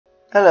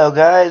Hello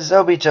guys,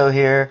 Obito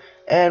here,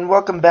 and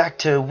welcome back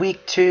to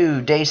week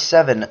 2, day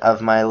 7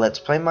 of my Let's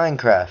Play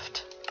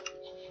Minecraft.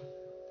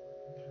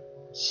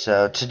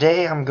 So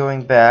today I'm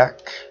going back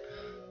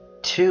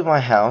to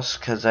my house,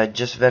 because I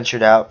just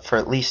ventured out for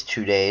at least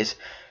 2 days,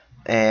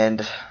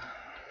 and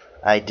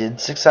I did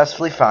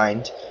successfully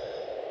find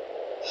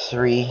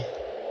 3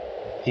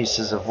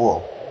 pieces of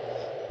wool,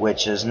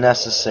 which is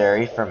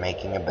necessary for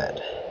making a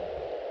bed.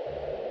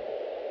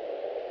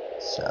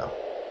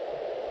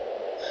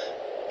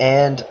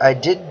 And I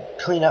did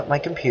clean up my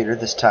computer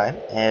this time.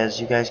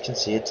 As you guys can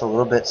see, it's a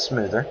little bit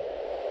smoother.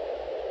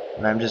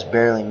 And I'm just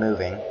barely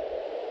moving.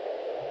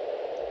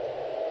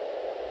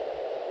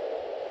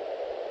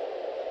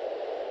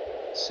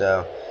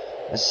 So,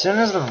 as soon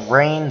as the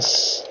rain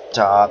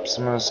stops,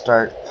 I'm going to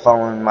start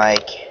following my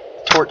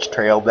torch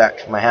trail back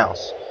to my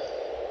house.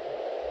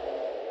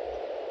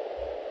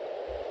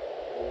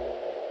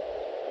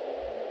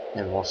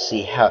 And we'll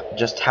see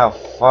just how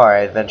far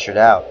I ventured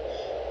out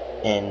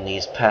in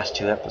these past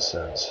 2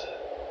 episodes.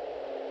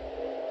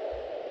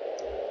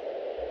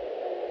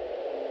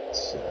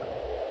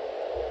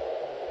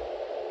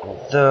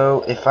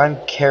 Although, if I'm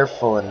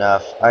careful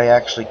enough, I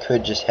actually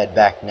could just head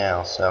back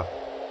now, so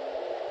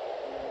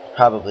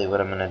probably what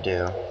I'm gonna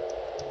do.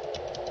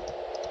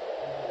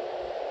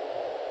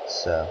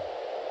 So,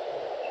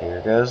 here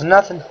goes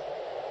nothing.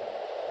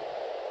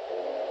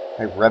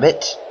 I rub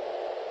it.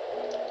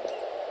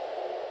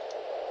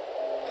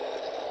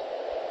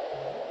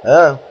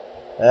 Oh,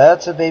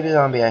 that's a baby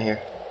zombie I hear.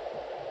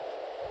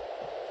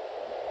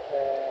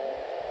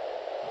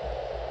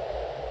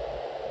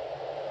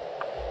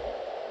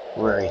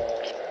 Where are you?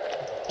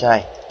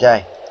 Die,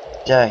 die,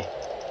 die.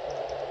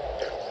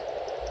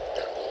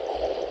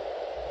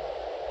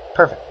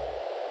 Perfect.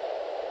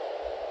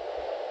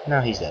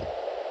 Now he's dead.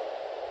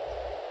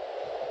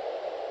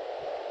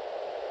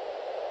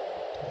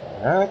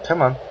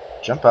 Come on.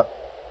 Jump up.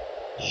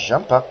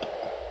 Jump up.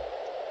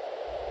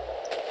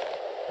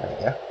 There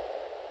we go.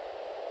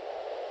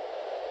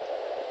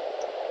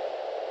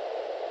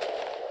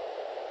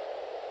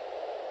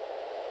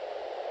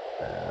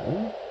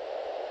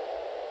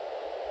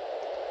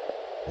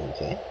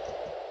 Okay.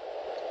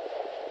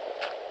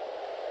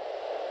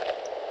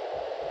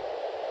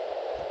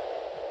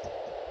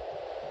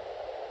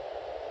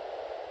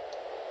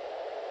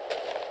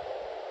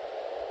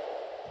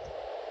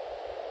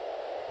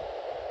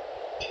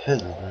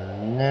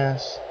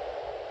 Goodness.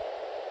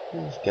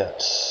 We've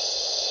got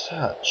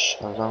such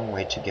a long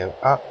way to go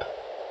up.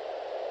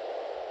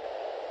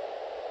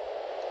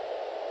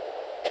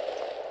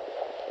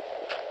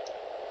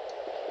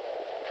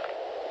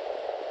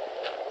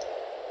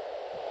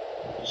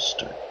 Just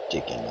start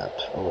digging up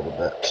a little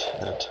bit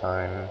at a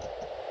time.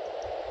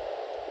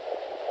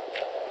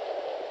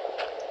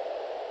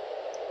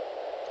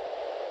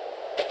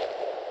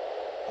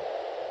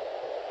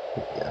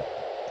 Yeah.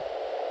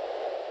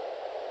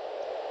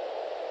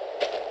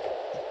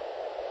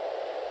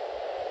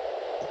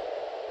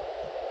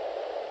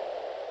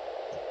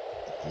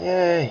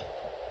 Yay!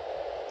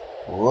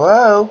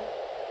 Whoa!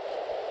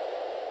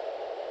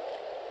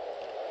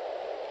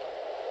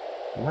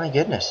 My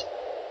goodness.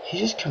 He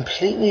just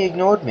completely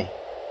ignored me.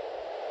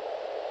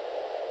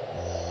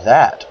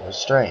 That was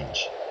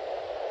strange.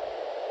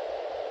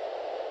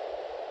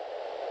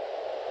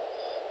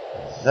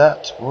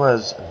 That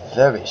was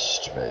very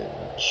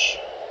strange.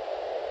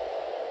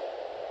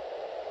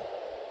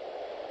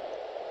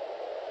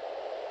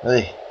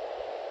 Hey.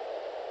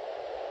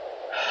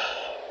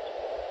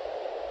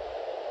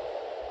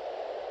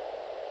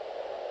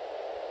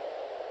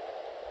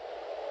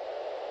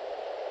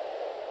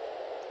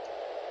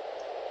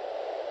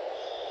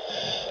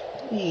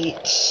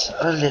 Eat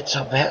a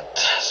little bit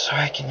so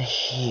I can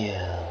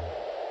heal.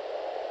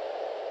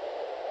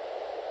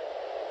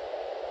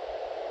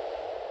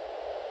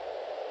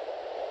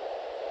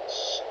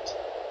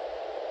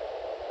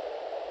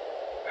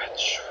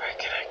 Which way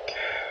can I go?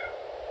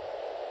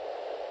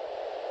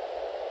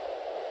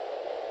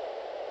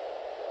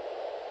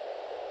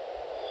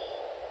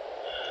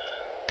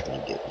 Let me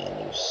get me a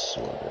new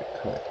sword real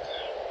quick.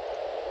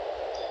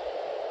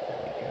 There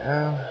we go.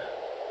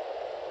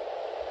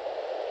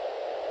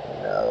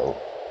 No.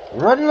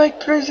 Run like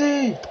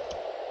crazy!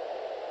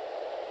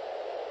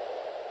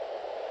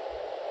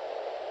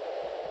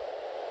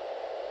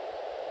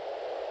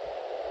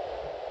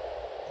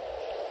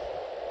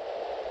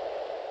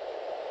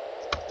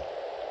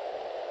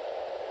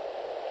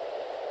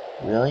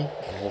 Really?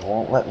 It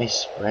won't let me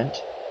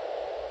sprint?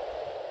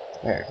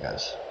 There it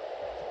goes.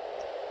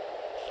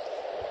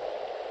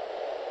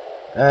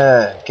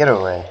 Get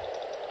away.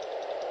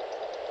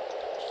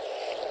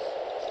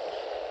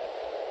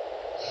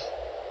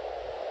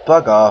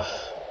 Bug off.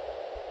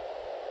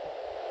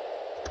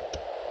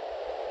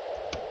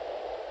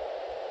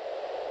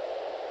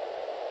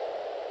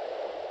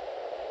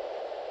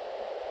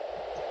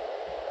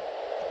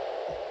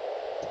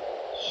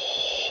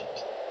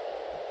 Shit.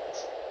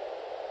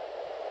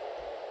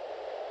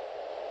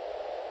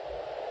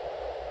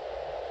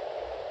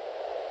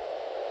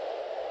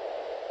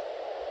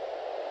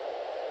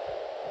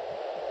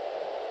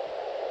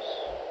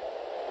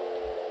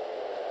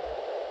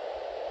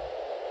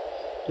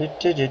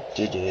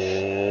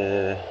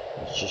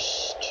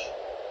 Just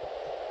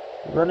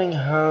running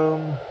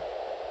home.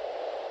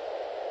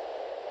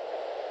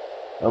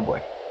 Oh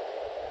boy.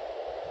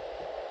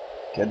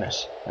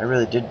 Goodness, I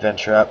really did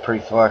venture out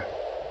pretty far.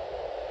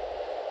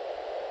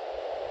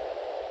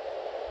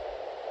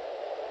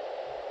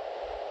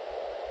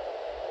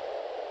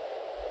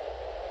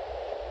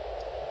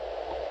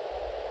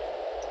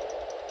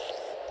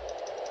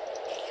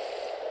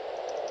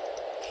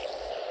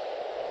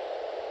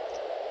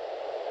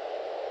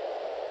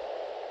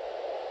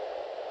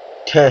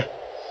 The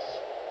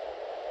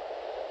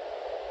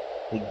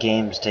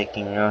game's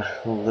taking a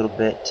little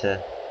bit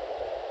to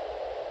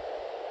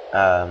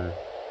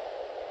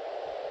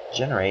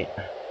generate.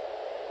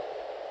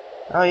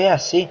 Oh yeah,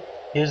 see?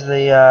 Here's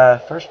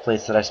the first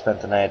place that I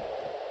spent the night.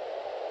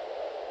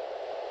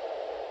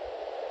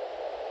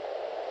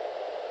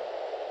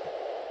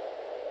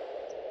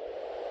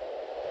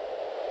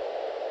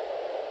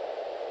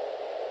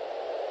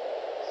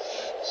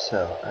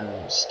 So,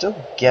 I'm still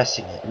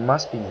guessing it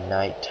must be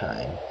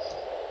nighttime.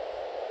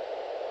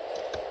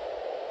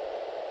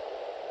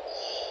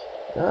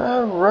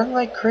 Run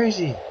like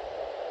crazy.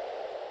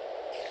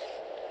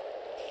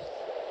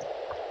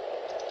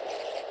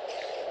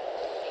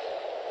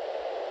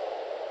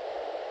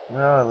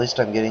 Well, at least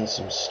I'm getting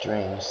some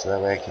strings, so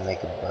that way I can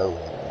make a bow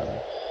with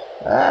them.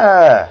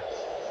 Ah!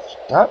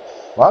 Stop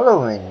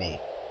following me.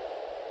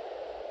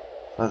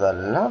 For the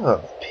love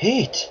of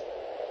Pete.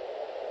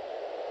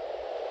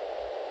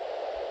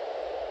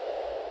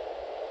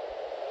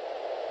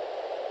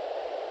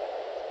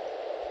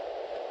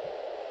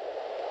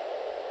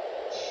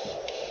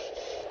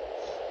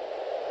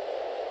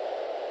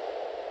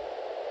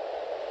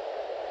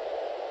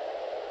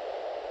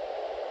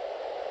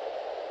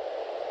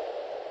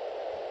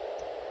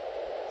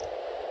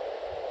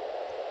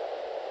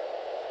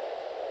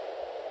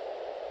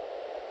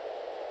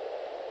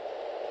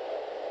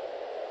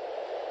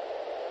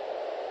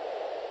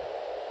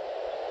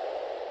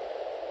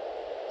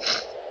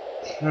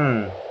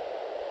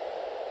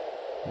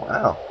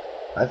 Wow.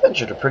 I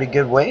ventured a pretty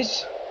good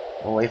ways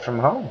away from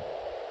home.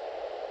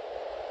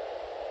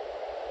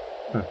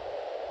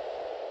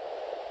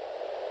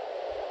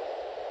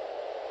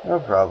 No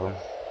problem.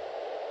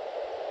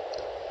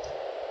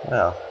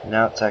 Well,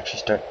 now it's actually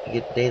starting to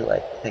get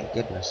daylight, thank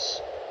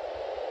goodness.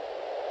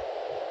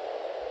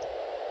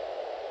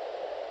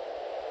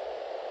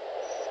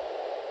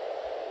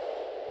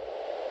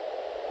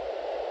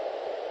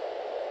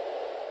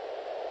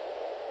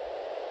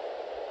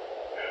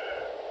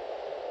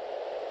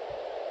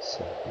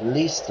 So at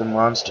least the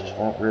monsters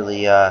won't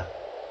really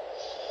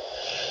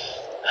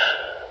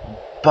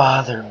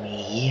bother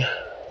me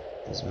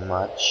as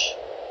much.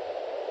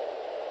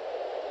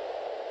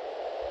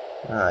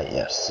 Ah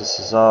yes, this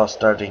is all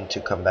starting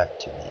to come back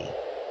to me.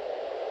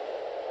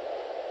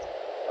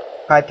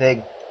 Hi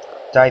pig.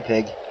 Die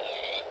pig.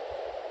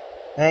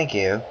 Thank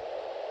you.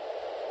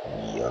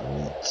 Your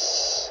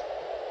meats.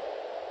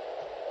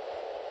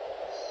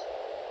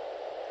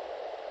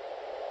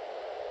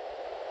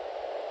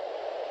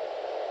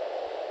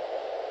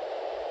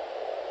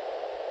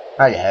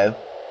 Hello.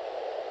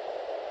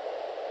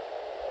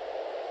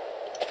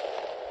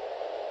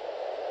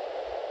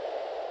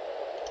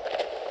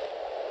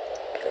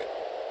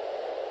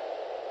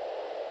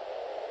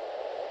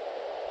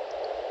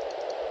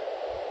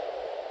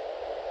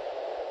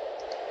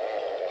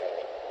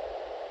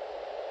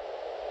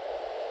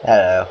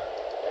 Hello.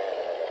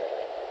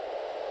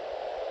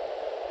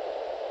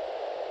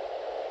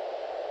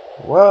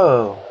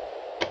 Whoa.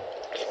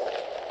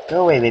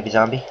 Go away, baby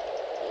zombie.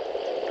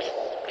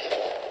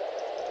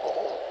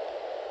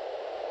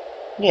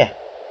 Yeah.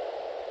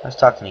 I was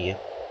talking to you.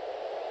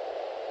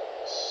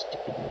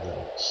 Stupid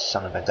little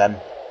son of a gun.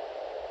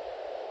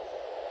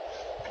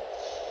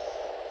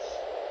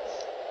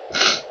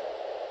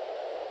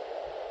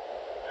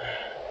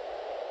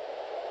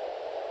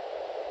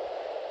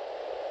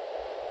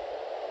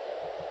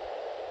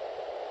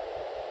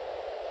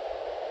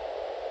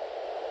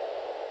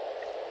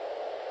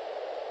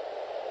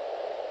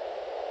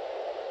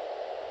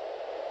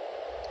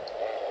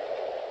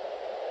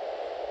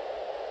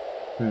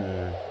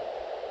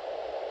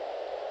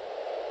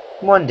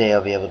 One day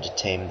I'll be able to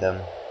tame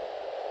them.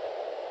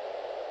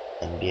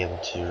 And be able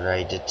to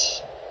ride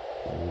it.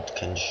 And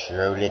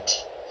control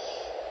it.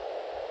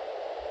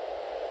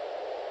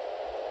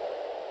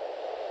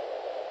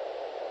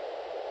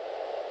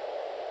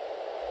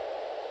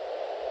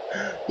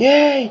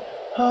 Yay!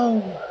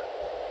 Home!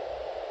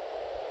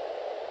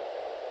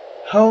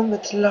 Home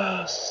at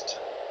last!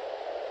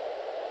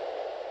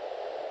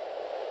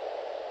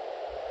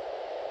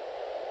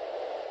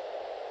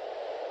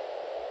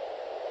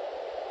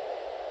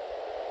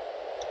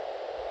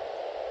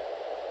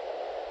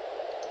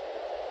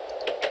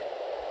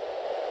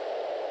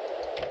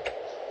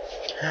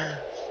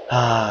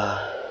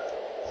 Ah,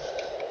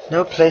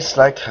 no place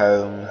like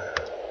home.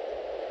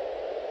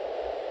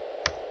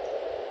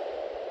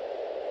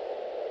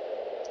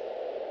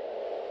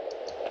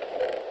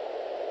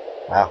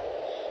 Wow,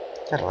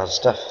 got a lot of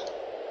stuff.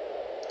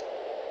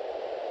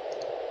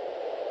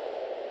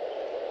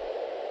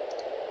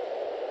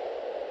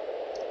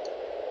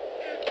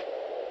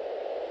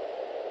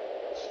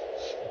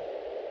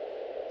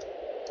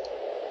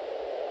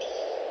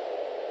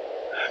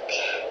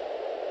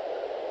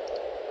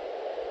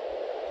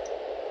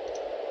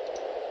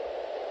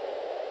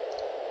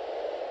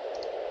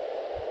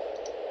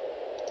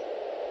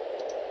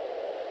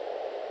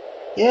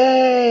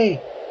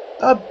 Yay!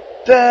 A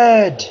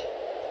bed!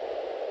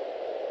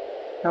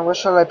 Now where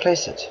shall I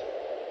place it?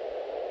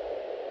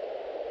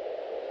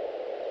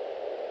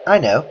 I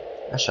know.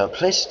 I shall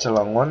place it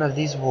along one of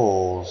these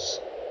walls.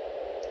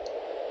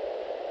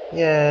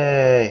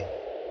 Yay!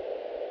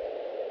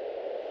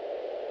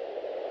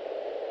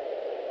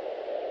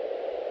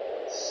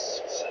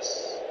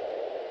 Success.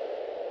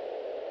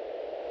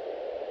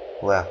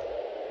 Well.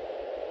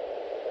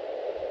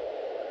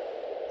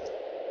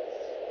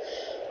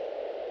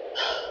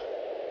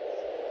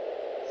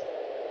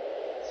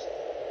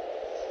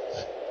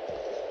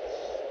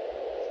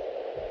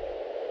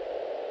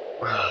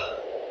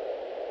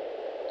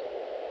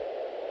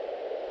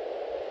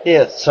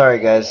 Yeah, sorry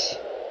guys.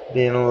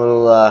 Being a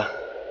little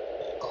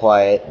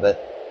quiet, but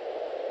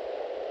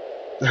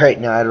right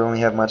now I don't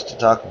really have much to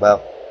talk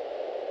about.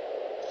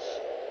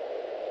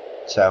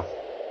 So,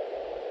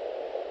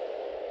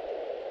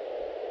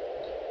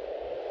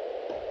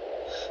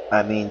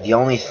 I mean, the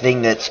only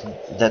thing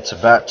that's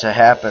about to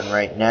happen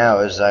right now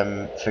is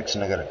I'm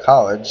fixing to go to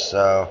college,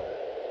 so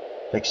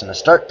fixing to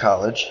start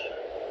college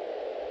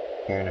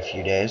here in a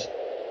few days.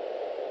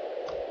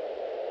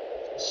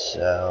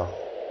 So,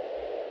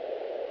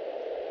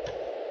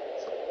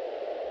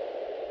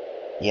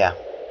 yeah.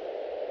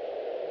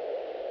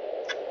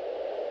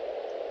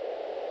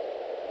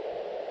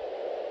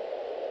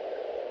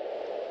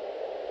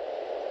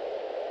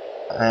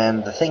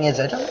 And the thing is,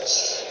 I don't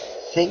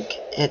think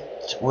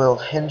it will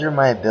hinder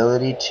my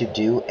ability to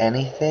do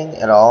anything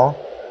at all.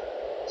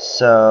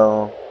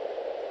 So,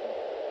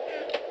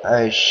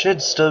 I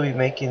should still be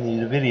making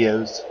these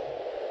videos.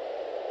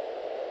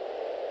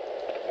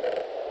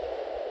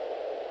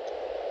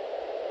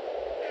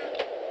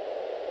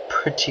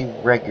 Pretty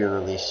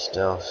regularly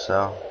still,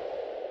 so.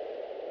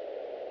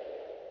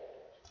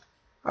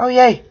 Oh,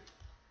 yay!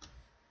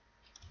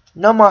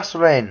 No moss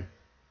rain.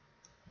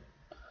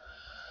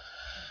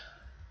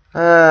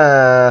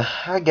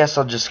 I guess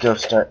I'll just go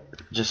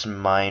just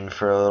mine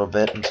for a little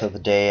bit until the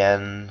day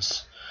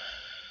ends.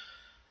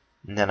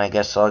 And then I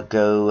guess I'll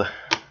go.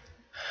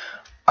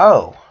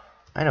 Oh,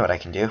 I know what I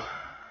can do.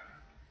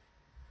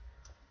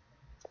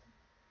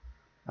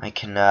 I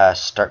can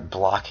start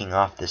blocking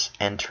off this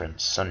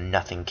entrance so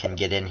nothing can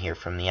get in here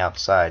from the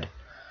outside.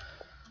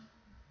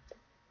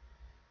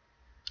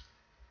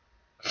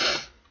 I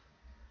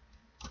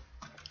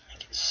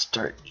can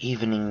start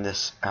evening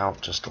this out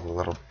just a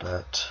little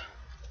bit.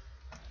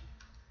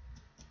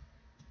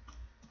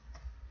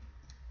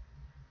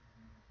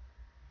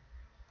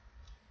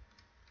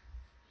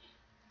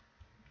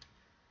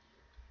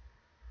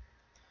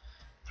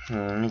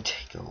 Let me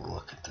take a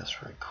look at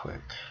this right quick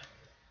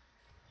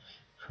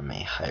from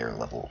a higher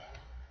level.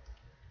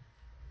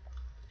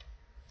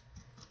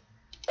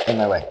 In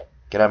my way.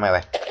 Get out of my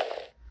way.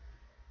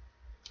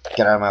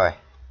 Get out of my way.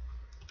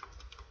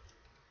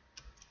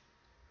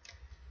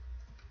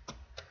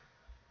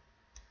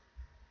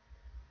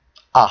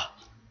 Ah.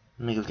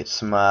 Let me go get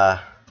some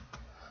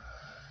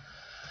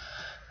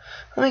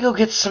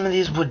of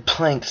these wood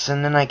planks,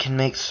 and then I can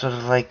make sort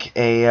of like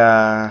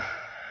a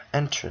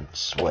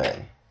entrance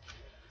way.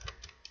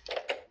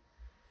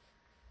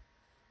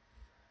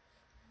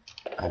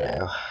 I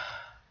know.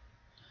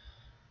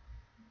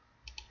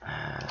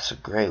 It's a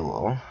gray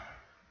wool.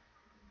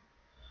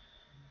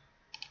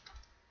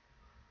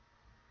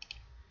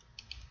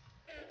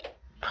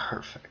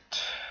 Perfect.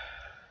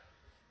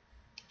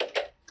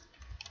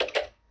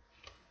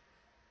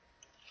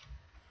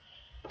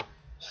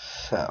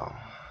 So.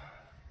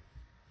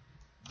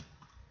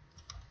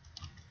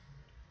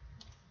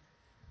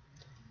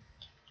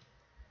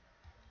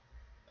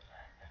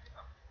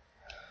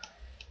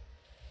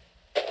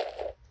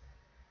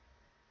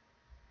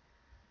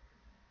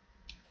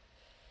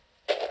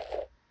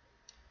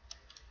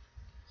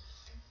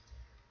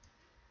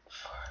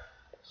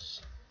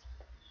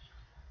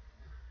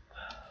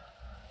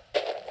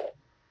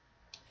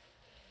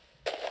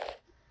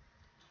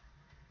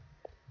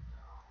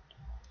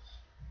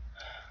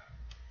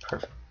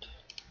 Perfect.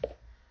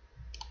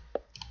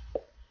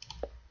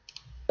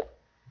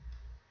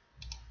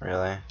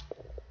 Really?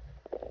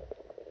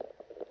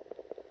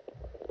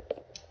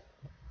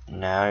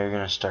 Now you're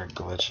gonna start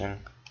glitching?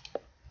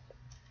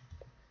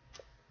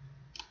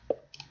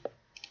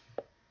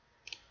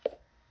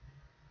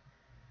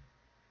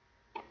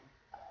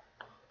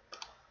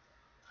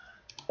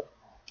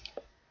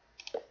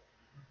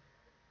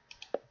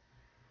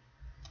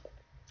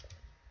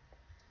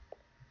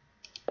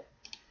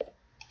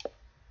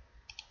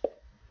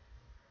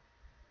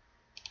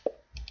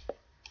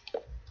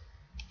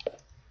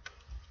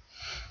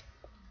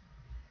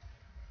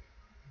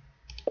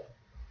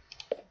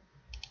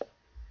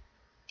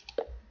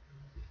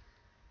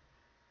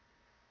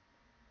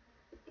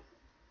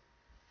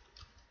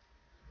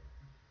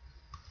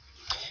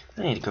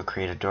 I need to go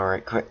create a door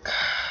right quick,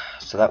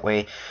 so that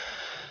way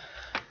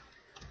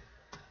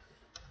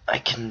I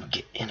can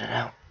get in and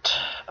out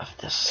of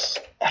this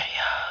area.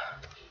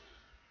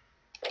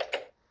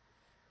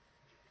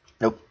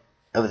 Nope,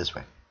 over this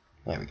way.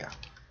 There we go.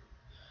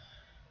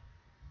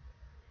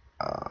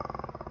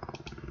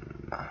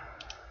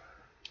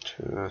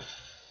 2,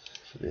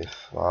 3,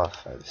 4,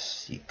 5,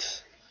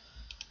 6.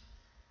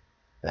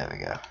 There we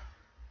go.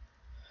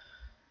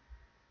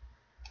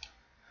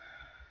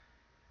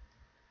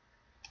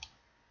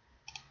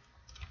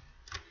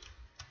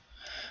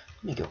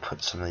 Let me go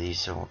put some of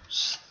these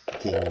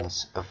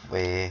things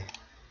away.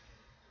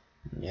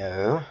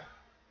 No.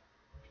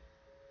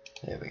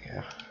 There we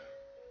go.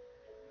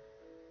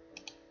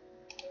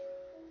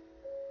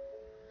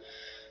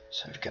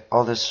 So we've got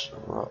all this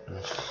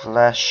rotten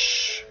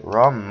flesh,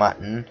 raw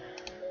mutton,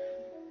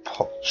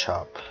 pork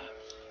chop,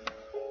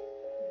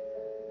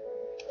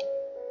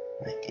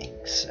 my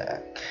egg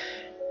sack,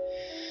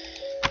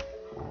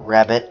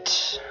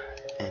 rabbit,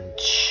 and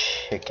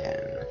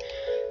chicken.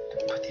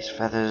 Put these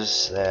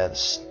feathers there, the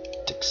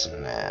sticks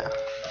in there.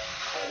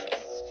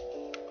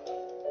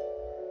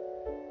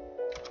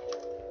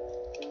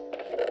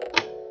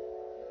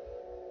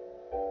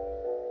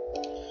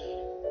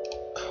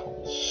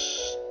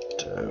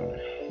 Coalstone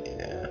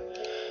here.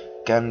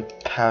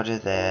 Gunpowder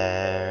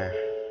there.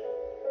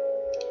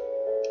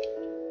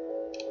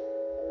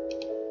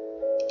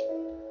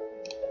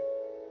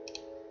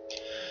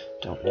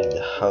 Don't need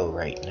the hoe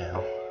right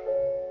now.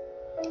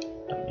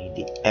 Don't need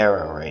the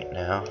arrow right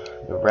now.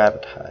 The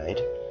rabbit hide.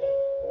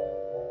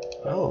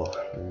 Oh,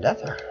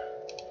 leather.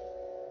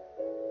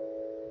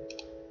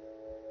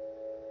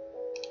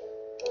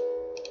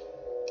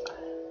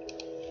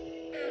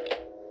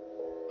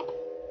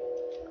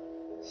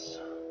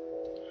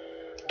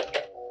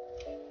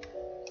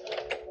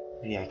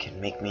 Maybe I can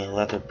make me a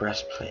leather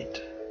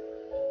breastplate.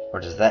 Or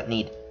does that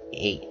need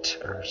 8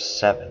 or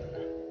 7?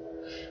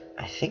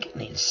 I think it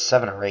needs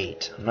 7 or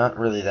 8. I'm not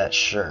really that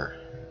sure.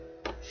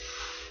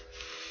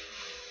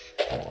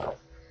 Oh well.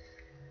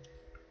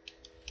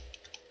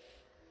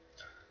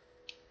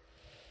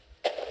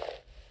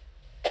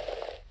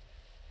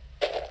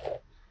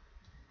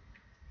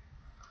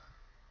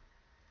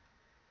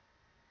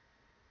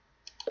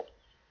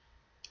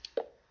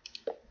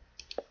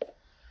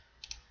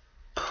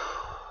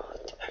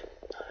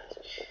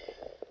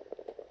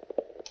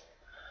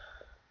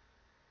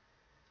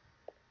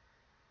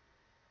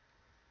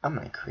 I'm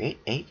going to create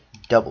a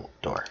double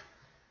door.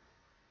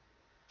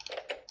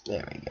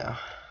 There we go.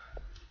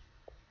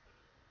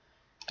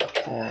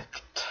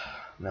 Perfect.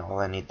 Now all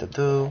I need to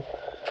do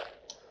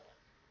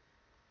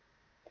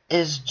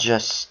is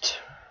just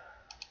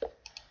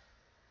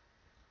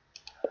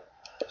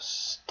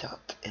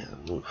stuck a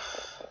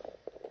roof.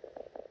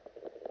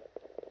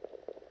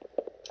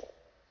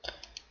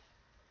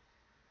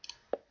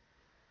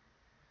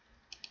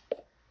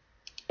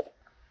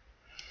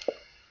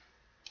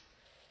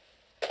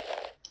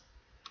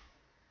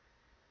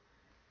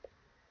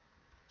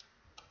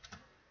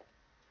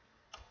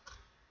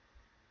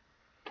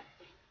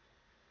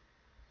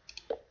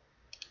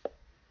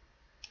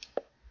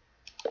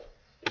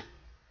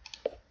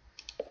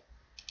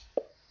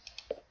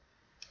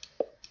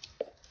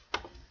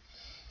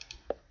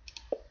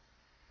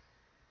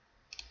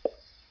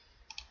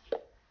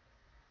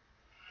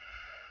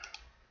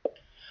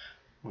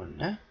 One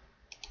there.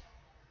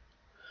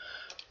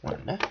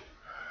 One there.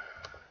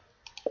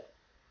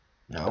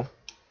 No.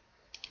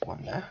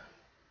 One there.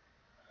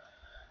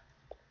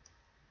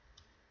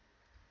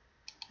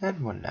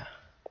 And one there.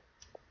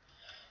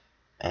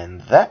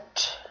 And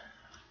that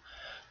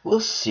will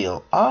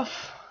seal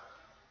off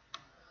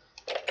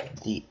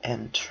the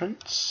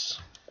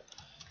entrance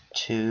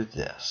to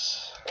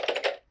this.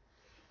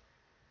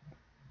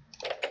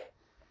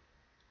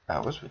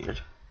 That was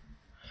weird.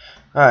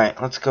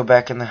 Alright, let's go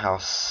back in the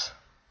house.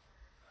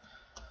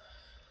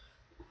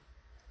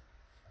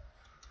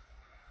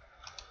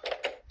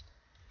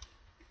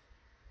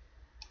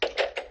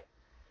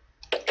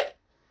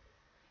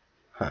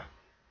 Huh.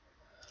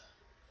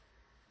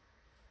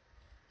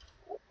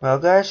 Well,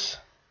 guys,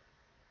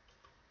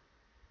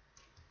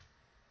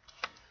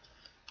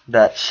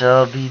 that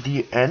shall be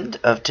the end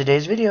of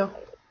today's video.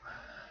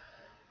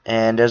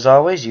 And as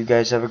always, you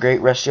guys have a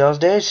great rest of y'all's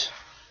days.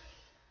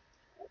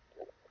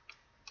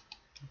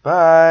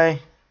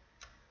 Bye.